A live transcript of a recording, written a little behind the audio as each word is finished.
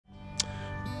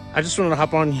I just wanted to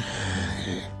hop on.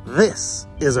 This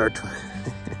is our,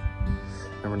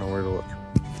 never know where to look.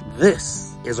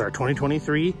 This is our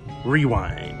 2023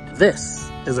 Rewind.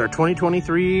 This is our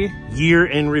 2023 year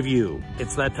in review.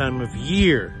 It's that time of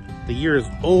year. The year is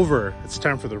over. It's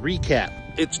time for the recap.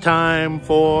 It's time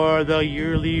for the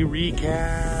yearly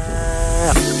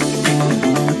recap.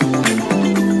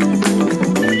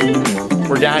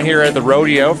 We're down here at the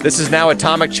rodeo. This is now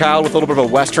Atomicchild with a little bit of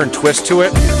a Western twist to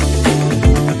it.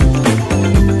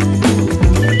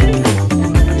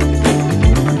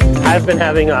 I've been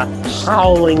having a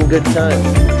howling good time.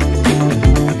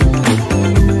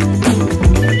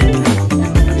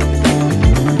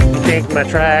 Take my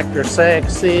tractor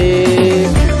sexy.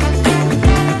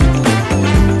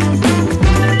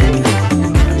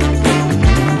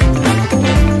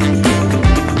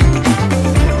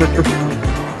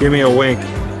 Give me a wink.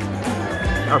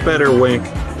 A better wink.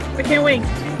 I can't wink.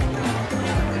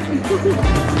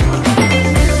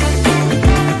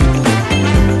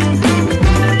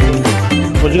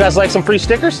 Would you guys like some free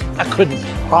stickers? I couldn't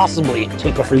possibly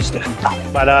take a free sticker.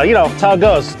 But, you know, that's how it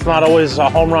goes. It's not always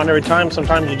a home run every time.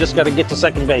 Sometimes you just got to get to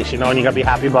second base, you know, and you got to be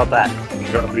happy about that. You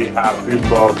gotta be happy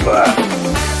about that.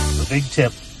 The big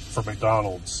tip for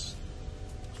McDonald's,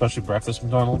 especially breakfast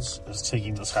McDonald's, is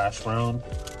taking this hash brown,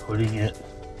 putting it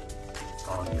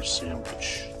on your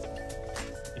sandwich.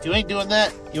 If you ain't doing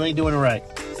that, you ain't doing it right.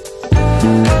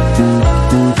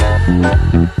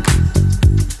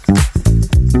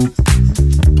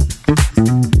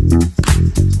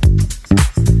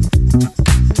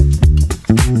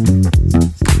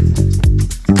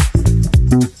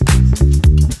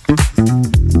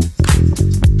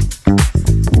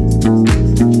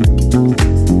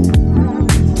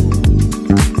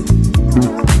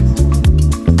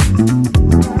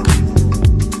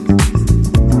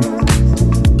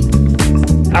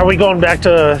 Are we going back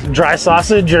to dry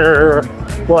sausage or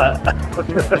what?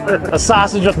 A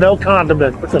sausage with no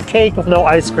condiment. It's a cake with no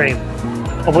ice cream.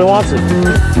 Nobody wants it.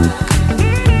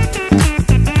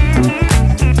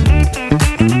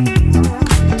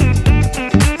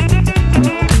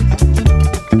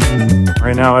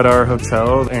 Right now at our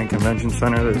hotel and convention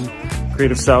center, there's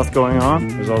Creative South going on.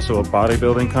 There's also a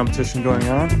bodybuilding competition going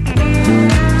on.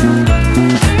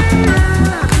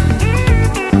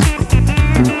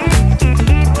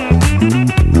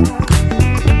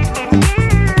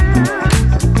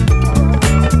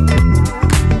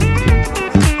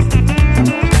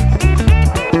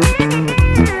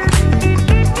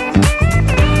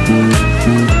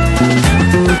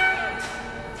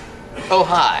 Oh,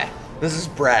 hi. This is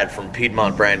Brad from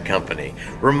Piedmont Brand Company,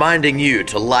 reminding you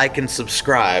to like and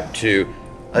subscribe to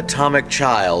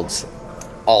Atomicchild's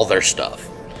all their stuff.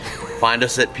 Find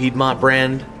us at Piedmont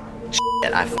Brand.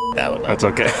 Shit, I f***ed that one up. That's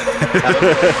okay.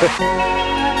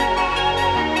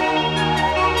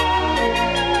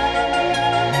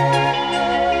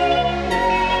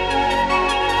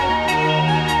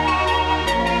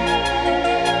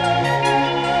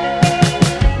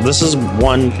 This is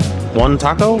one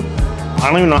taco? I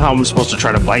don't even know how I'm supposed to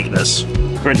try to bite this.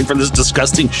 Ready for this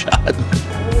disgusting shot.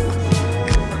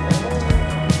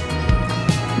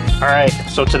 All right,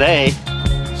 so today,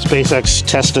 SpaceX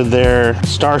tested their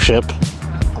Starship.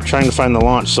 I'm trying to find the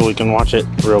launch so we can watch it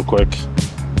real quick.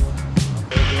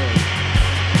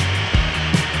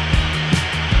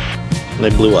 They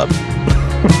blew up.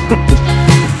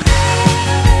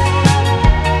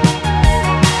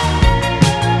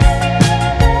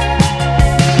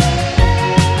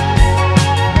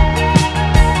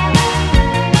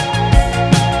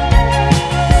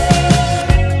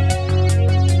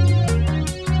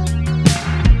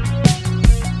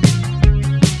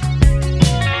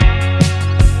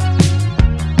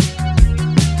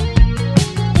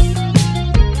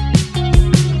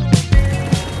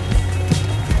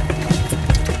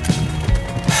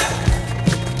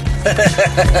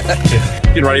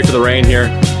 Getting ready for the rain here.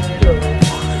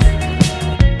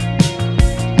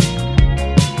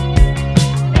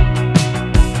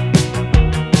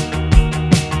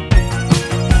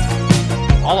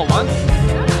 All at once?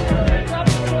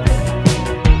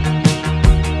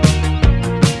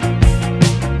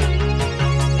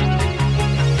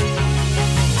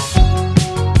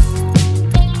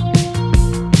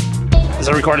 Is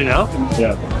it recording now?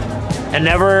 Yeah. It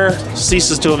never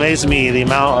ceases to amaze me the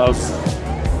amount of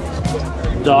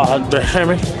dog.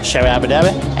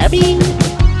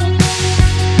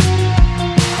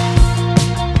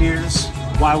 Here's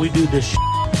why we do this.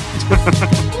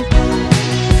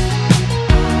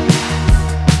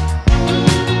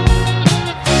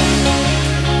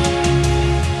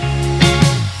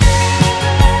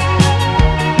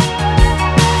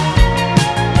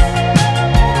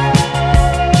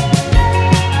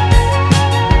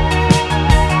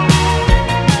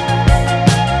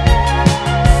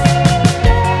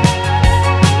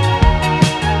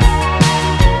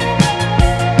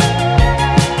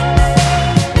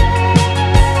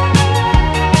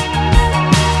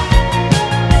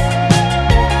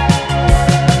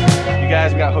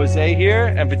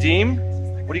 and Vadim,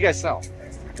 what do you guys sell?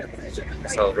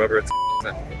 Sell rubber.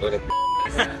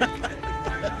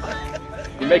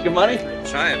 You making money?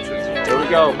 Trying to. Here we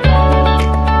go.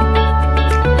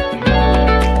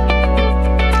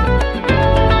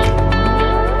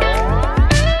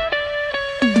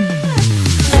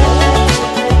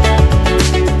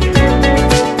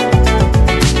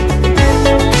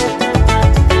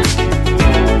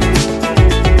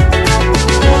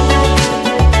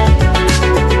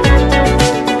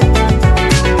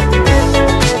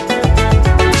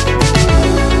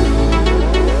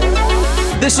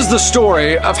 This is the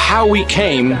story of how we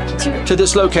came to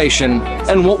this location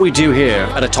and what we do here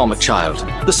at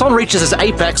Atomicchild. The sun reaches its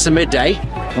apex at midday.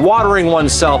 Watering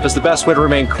oneself is the best way to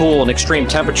remain cool in extreme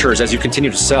temperatures as you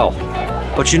continue to sell.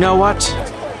 But you know what?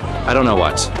 I don't know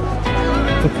what.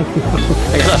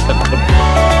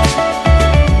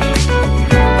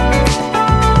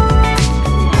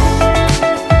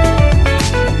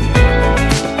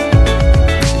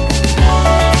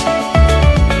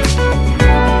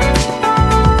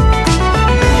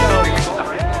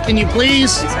 Can you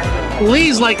please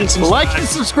like and subscribe? Like and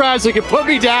subscribe so you can put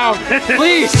me down,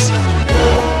 please.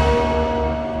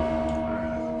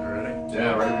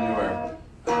 Yeah, right when you were.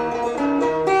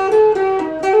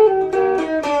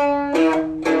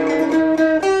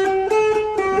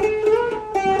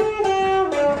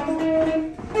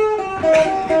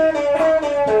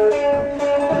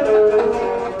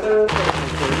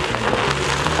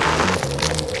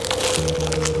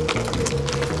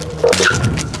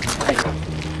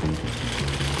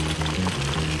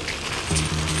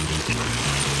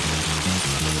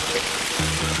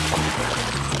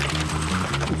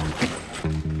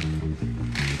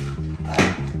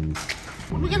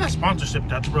 When we get that sponsorship,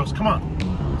 Dutch Bros, come on.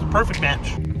 It's a perfect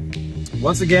match.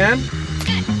 Once again,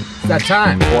 it's that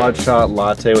time. Quad shot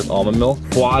latte with almond milk.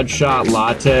 Quad shot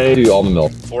latte. Do almond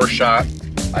milk. 4-shot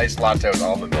iced latte with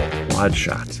almond milk. Quad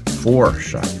shot.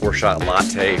 4-shot. 4-shot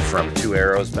latte from 2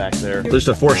 Arrows back there. There's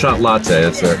a 4-shot latte.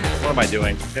 That's it. What am I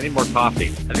doing? I need more coffee.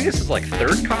 I think this is like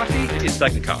 3rd coffee. Maybe it's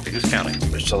 2nd coffee. Who's counting?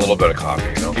 Just a little bit of coffee,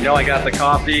 you know? You know I got the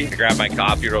coffee. I grabbed my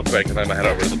coffee real quick and then I head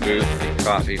over to the booth.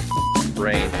 Coffee.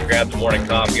 Brain. Grab the morning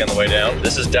coffee on the way down.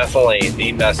 This is definitely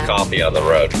the best coffee on the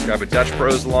road. Grab a Dutch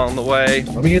Bros along the way.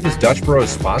 Let me get this Dutch Bros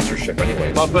sponsorship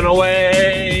anyway. Bumping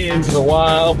away into the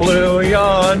wild blue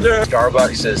yonder.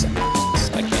 Starbucks is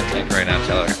I can't think right now,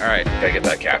 Taylor. All right. gotta get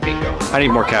that caffeine going. I need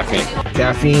more caffeine.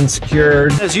 Caffeine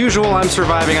secured. As usual, I'm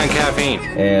surviving on caffeine.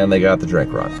 And they got the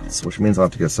drink run, which means I'll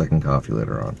have to get a second coffee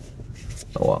later on.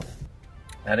 Oh well.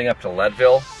 Heading up to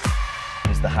Leadville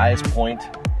is the highest point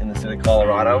in the state of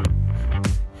Colorado.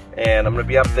 And I'm gonna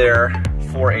be up there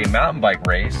for a mountain bike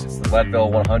race. It's the Leadville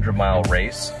 100-mile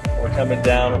race. We're coming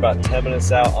down about 10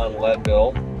 minutes out on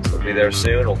Leadville. So we'll be there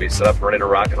soon. We'll be set up, ready to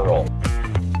rock and roll.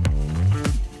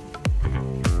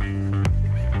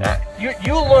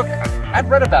 You look, I've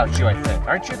read about you, I think.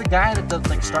 Aren't you the guy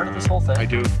that started this whole thing? I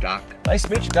do, Doc. Nice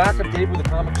to meet you, Doc. I'm Dave with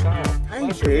Atomicchild. Hey,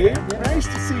 Dave. Nice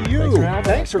to see you.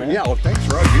 Thanks for all you.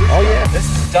 Oh, yeah. This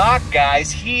is Doc,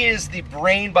 guys. He is the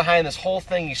brain behind this whole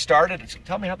thing. He started.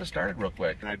 Tell me how this started real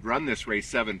quick. I'd run this race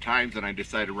 7 times and I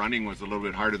decided running was a little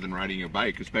bit harder than riding a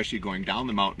bike, especially going down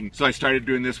the mountain. So I started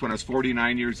doing this when I was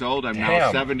 49 years old. I'm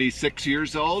now 76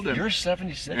 years old. And, You're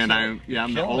 76? And I'm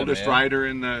the oldest rider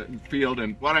in the field.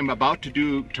 And what I'm about to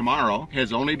do tomorrow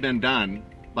has only been done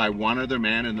by one other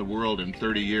man in the world in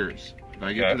 30 years. If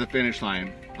I get to the finish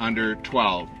line under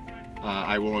 12,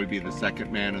 I will only be the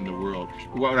 2nd man in the world.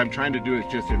 What I'm trying to do is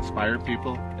just inspire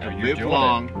people to live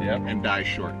long and die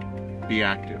short. Be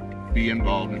active, be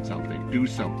involved in something, do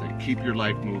something, keep your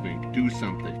life moving, do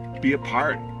something. Be a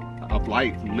part of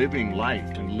life and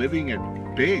living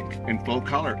it big in full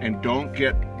color. And don't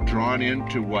get drawn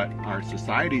into what our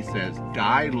society says,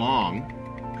 die long,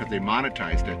 because they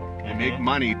monetized it, and make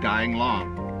money dying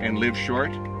long, and live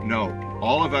short. No,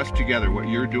 all of us together, what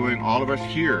you're doing, all of us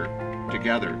here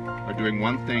together are doing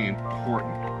one thing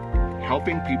important,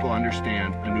 helping people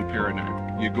understand a new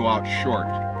paradigm. You go out short,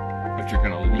 but you're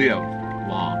gonna live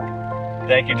long.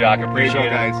 Thank you, Doc. Appreciate it.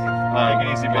 Guys. Take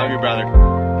it easy, man. Love you,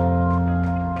 brother.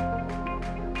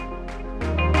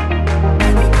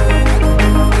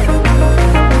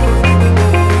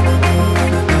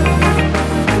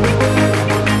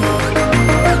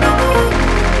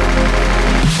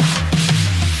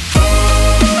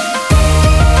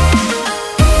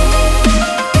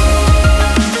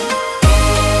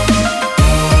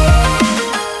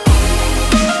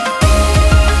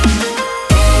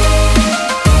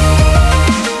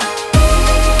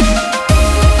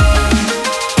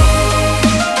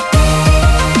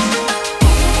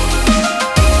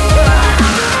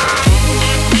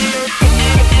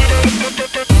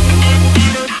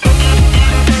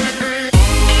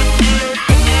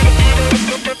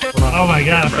 my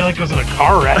god, I feel like I was in a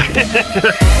car wreck.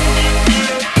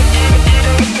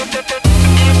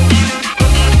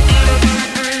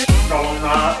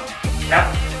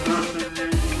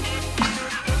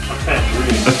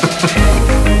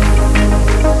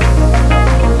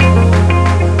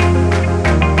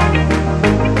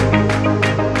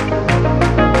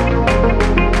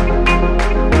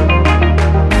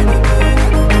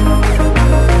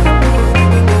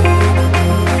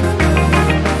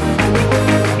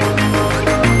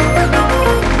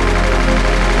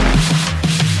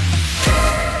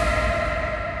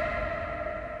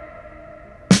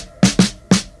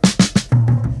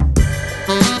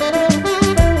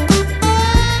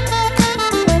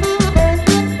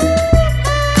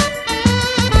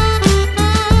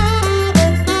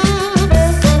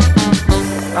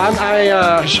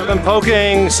 I've been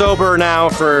poking sober now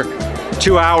for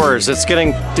 2 hours. It's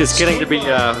getting to be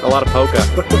a lot of poka.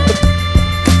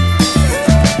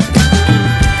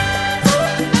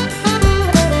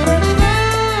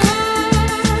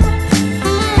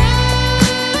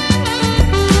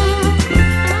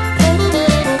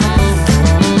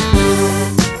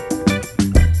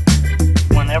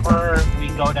 Whenever we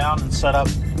go down and set up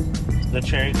the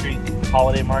Cherry Creek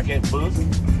Holiday Market booth,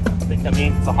 I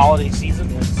mean, the holiday season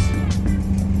is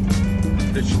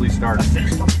Officially started.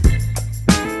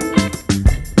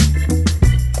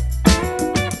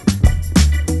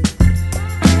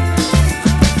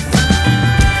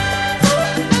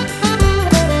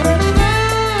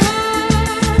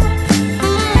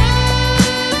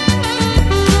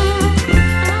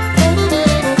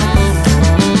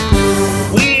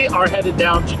 We are headed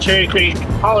down to Cherry Creek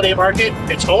Holiday Market.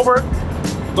 It's over.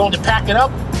 Going to pack it up.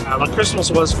 My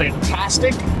Christmas was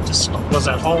fantastic. Just was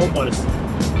at home with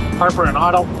Harper and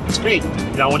Otto. It's great.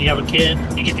 You know, when you have a kid,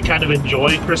 you get to kind of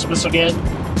enjoy Christmas again.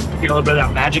 Get a little bit of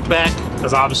that magic back.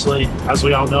 Because obviously, as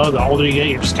we all know, the older you get,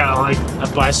 you're just kind of like,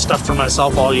 I buy stuff for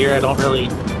myself all year. I don't really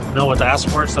know what to ask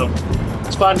for. So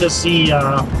it's fun to see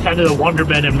kind of the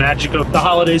wonderment and magic of the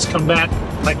holidays come back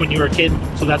like when you were a kid.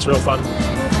 So that's real fun.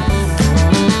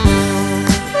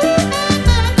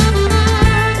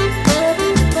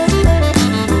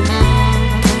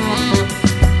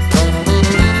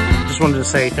 Wanted to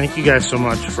say thank you guys so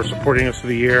much for supporting us for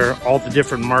the year, all the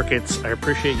different markets. I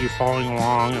appreciate you following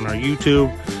along on our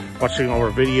YouTube, watching all our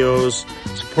videos,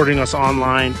 supporting us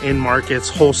online, in markets,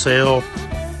 wholesale.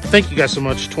 Thank you guys so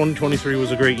much. 2023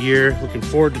 was a great year. Looking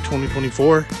forward to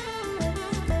 2024.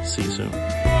 See you soon.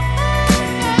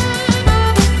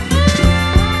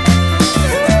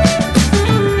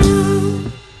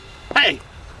 Hey,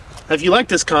 if you like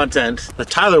this content that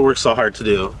Tyler works so hard to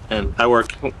do, and I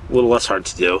work a little less hard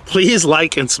to do, please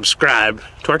like and subscribe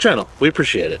to our channel. We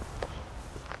appreciate it.